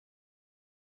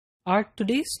Our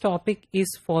today's topic is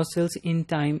fossils in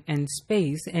time and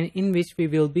space, and in which we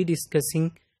will be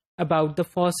discussing about the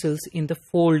fossils in the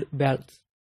fold belts.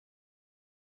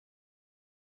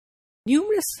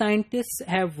 Numerous scientists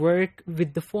have worked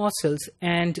with the fossils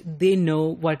and they know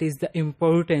what is the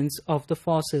importance of the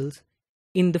fossils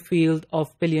in the field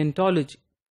of paleontology.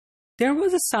 There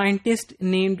was a scientist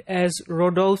named as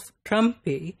Rodolphe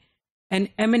Trempe, an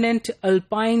eminent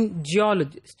alpine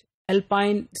geologist.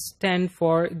 Alpine stand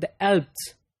for the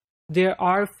Alps. There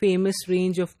are famous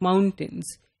range of mountains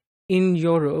in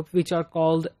Europe which are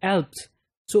called Alps.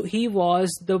 So he was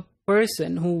the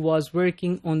person who was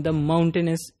working on the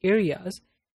mountainous areas,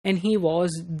 and he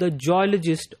was the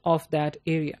geologist of that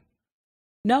area.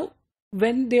 Now,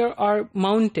 when there are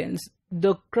mountains,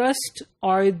 the crust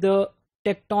or the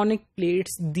tectonic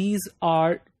plates, these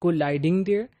are colliding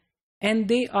there, and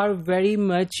they are very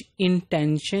much in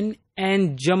tension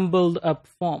and jumbled up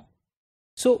form.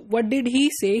 So what did he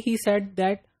say? He said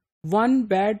that one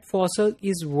bad fossil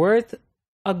is worth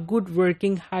a good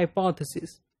working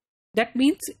hypothesis. That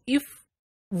means if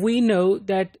we know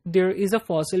that there is a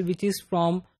fossil which is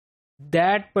from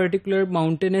that particular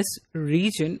mountainous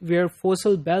region where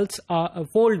fold belts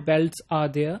are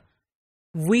there,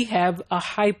 we have a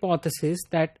hypothesis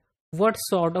that what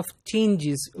sort of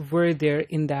changes were there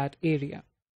in that area.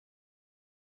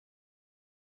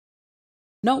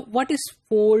 Now, what is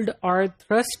fold or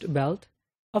thrust belt?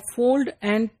 A fold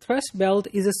and thrust belt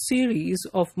is a series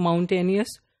of mountainous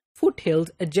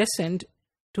foothills adjacent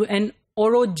to an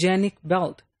orogenic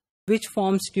belt, which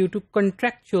forms due to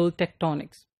contractual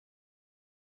tectonics.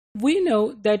 We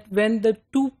know that when the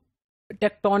two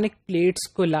tectonic plates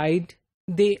collide,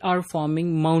 they are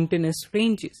forming mountainous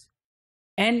ranges.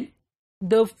 And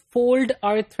the fold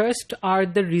or thrust are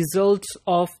the results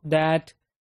of that.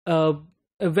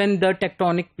 When the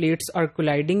tectonic plates are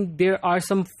colliding, there are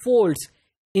some folds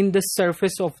in the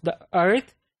surface of the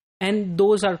earth, and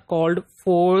those are called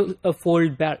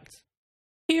fold belts.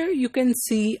 Here you can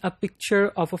see a picture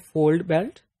of a fold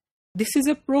belt. This is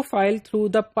a profile through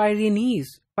the Pyrenees.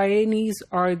 Pyrenees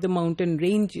are the mountain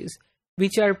ranges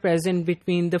which are present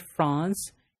between the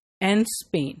France and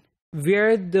Spain,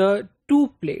 where the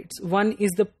two plates, one is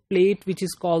the plate which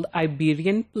is called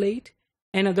Iberian plate,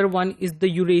 another one is the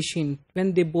Eurasian.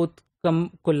 When they both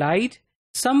collide,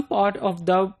 some part of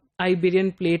the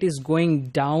Iberian plate is going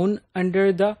down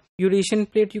under the Eurasian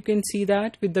plate. You can see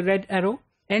that with the red arrow,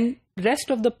 and rest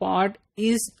of the part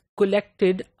is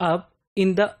collected up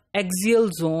in the axial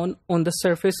zone on the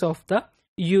surface of the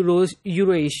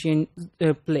Eurasian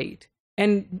plate.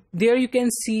 And there you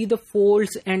can see the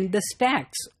folds and the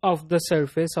stacks of the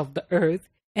surface of the earth,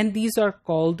 and these are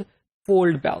called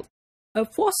fold belts.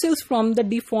 Fossils from the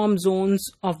deformed zones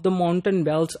of the mountain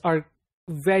belts are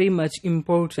very much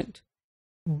important,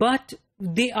 but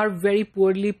they are very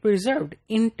poorly preserved.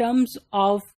 In terms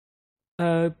of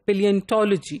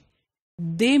paleontology,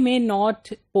 they may not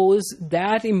pose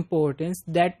that importance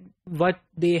that what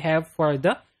they have for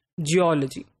the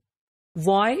geology.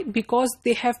 Why? Because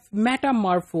they have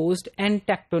metamorphosed and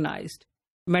tectonized.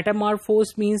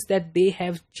 Metamorphosed means that they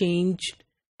have changed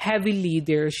heavily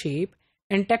their shape,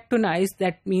 and tectonized,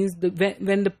 that means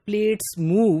when the plates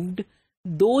moved,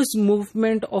 those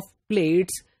movement of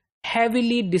plates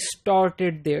heavily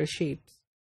distorted their shapes.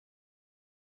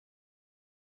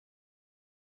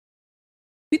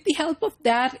 With the help of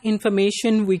that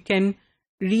information, we can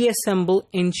reassemble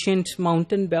ancient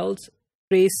mountain belts,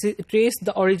 trace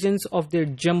the origins of their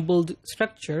jumbled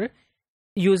structure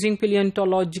using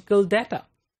paleontological data.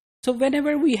 So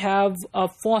whenever we have a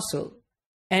fossil,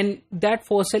 and that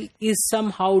fossil is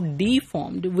somehow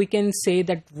deformed, we can say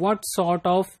that what sort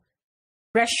of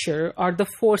pressure or the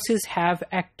forces have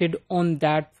acted on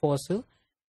that fossil,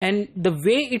 and the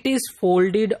way it is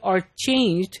folded or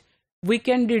changed, we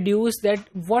can deduce that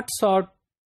what sort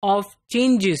of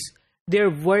changes there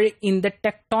were in the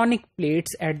tectonic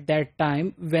plates at that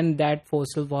time when that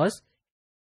fossil was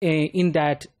in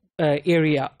that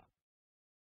area.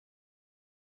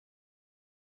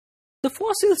 The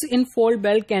fossils in fold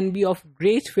belt can be of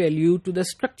great value to the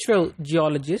structural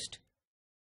geologist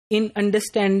in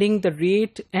understanding the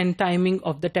rate and timing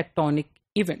of the tectonic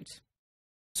events.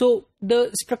 So the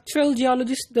structural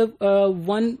geologist, the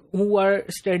one who are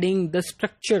studying the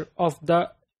structure of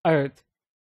the earth,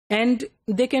 and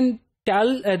they can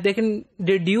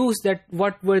deduce that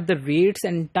what were the rates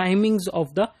and timings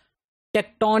of the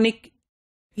tectonic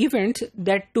events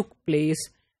that took place,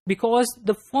 because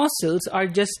the fossils are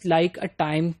just like a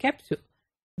time capsule.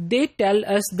 They tell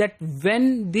us that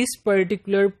when this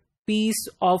particular piece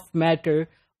of matter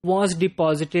was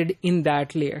deposited in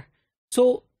that layer.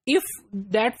 So if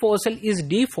that fossil is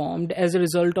deformed as a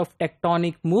result of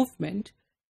tectonic movement,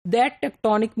 that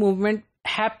tectonic movement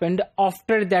happened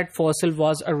after that fossil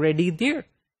was already there.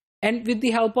 And with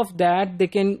the help of that, they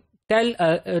can tell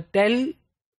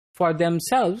for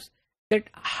themselves that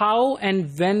how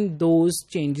and when those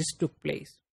changes took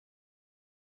place.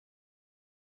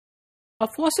 A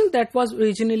fossil that was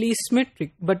originally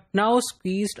symmetric but now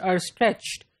squeezed or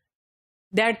stretched,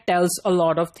 that tells a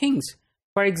lot of things.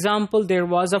 For example, there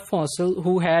was a fossil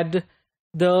who had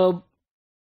the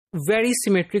very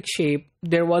symmetric shape.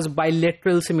 There was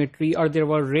bilateral symmetry or there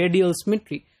was radial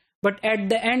symmetry. But at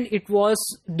the end, it was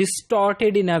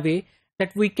distorted in a way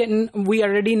that we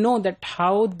already know that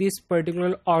how this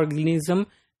particular organism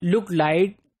looked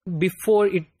like before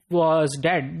it was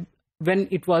dead, when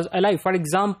it was alive. For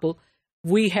example,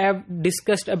 we have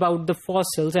discussed about the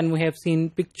fossils and we have seen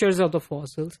pictures of the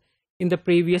fossils in the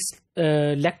previous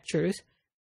lectures.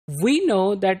 We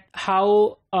know that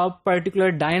how a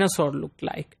particular dinosaur looked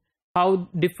like, how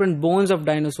different bones of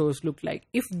dinosaurs look like.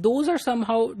 If those are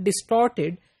somehow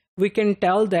distorted, we can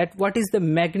tell that what is the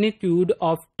magnitude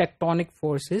of tectonic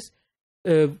forces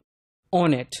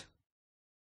on it.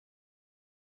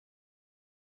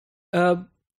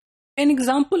 An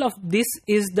example of this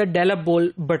is the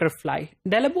Delabole butterfly.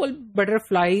 Delabole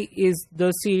butterfly is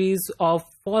the series of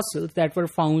fossils that were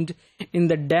found in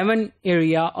the Devon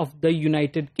area of the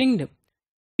United Kingdom.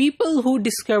 People who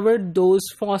discovered those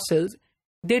fossils,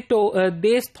 they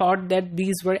thought that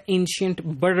these were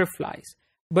ancient butterflies,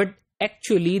 but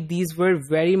actually these were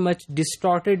very much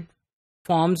distorted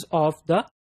forms of the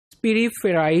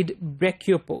spiriferid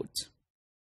brachiopods.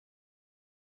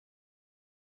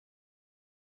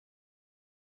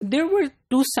 There were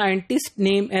two scientists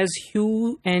named as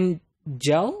Hugh and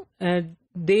Gell.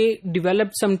 They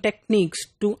developed some techniques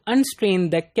to unstrain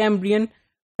the Cambrian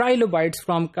trilobites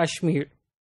from Kashmir.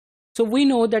 So we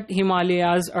know that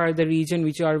Himalayas are the region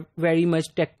which are very much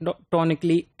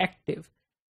tectonically active.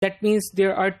 That means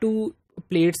there are two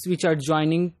plates which are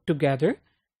joining together,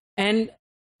 and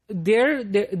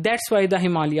that's why the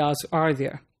Himalayas are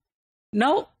there.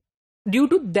 Now, due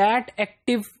to that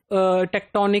active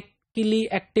tectonically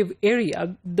active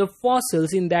area, the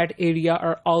fossils in that area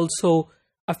are also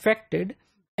affected,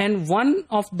 and one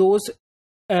of those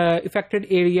affected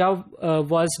area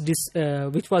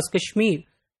which was Kashmir,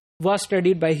 was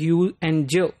studied by Hugh and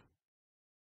Jill.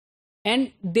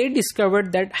 And they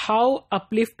discovered that how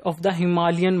uplift of the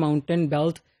Himalayan mountain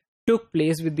belt took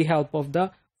place with the help of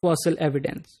the fossil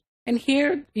evidence. And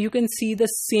here you can see the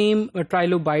same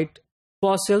trilobite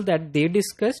fossil that they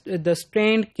discussed, the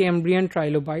strained Cambrian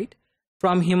trilobite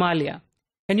from Himalaya.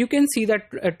 And you can see that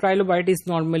a trilobite is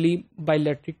normally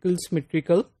bilateral,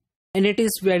 symmetrical, and it is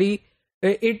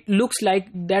it looks like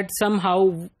that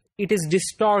somehow it is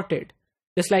distorted.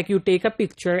 Just like you take a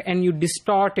picture and you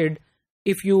distort it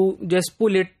if you just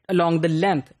pull it along the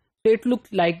length. So it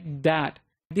looked like that.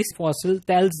 This fossil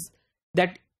tells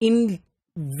that in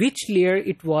which layer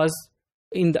it was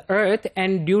in the earth,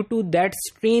 and due to that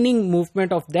straining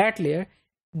movement of that layer,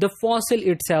 the fossil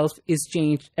itself is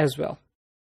changed as well.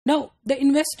 Now, the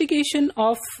investigation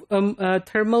of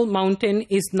thermal mountain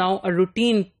is now a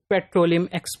routine petroleum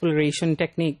exploration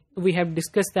technique. We have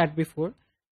discussed that before.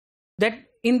 That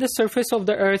in the surface of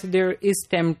the earth there is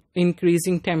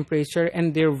increasing temperature,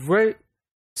 and there were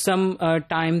some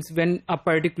times when a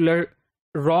particular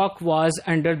rock was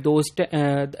under those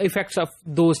effects of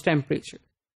those temperatures.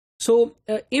 So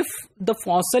if the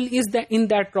fossil is in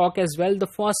that rock as well, the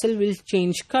fossil will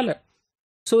change color.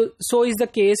 So is the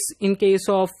case in case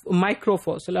of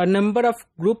microfossil. A number of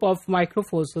group of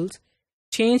microfossils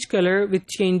change color with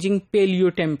changing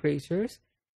paleo temperatures.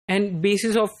 And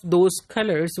basis of those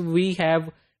colors, we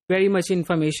have very much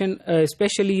information,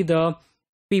 especially the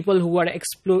people who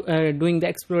are doing the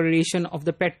exploration of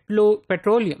the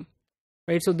petroleum,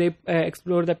 right? So they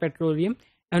explore the petroleum,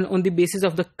 and on the basis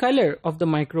of the color of the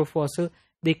microfossil,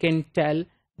 they can tell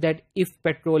that if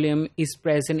petroleum is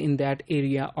present in that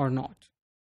area or not.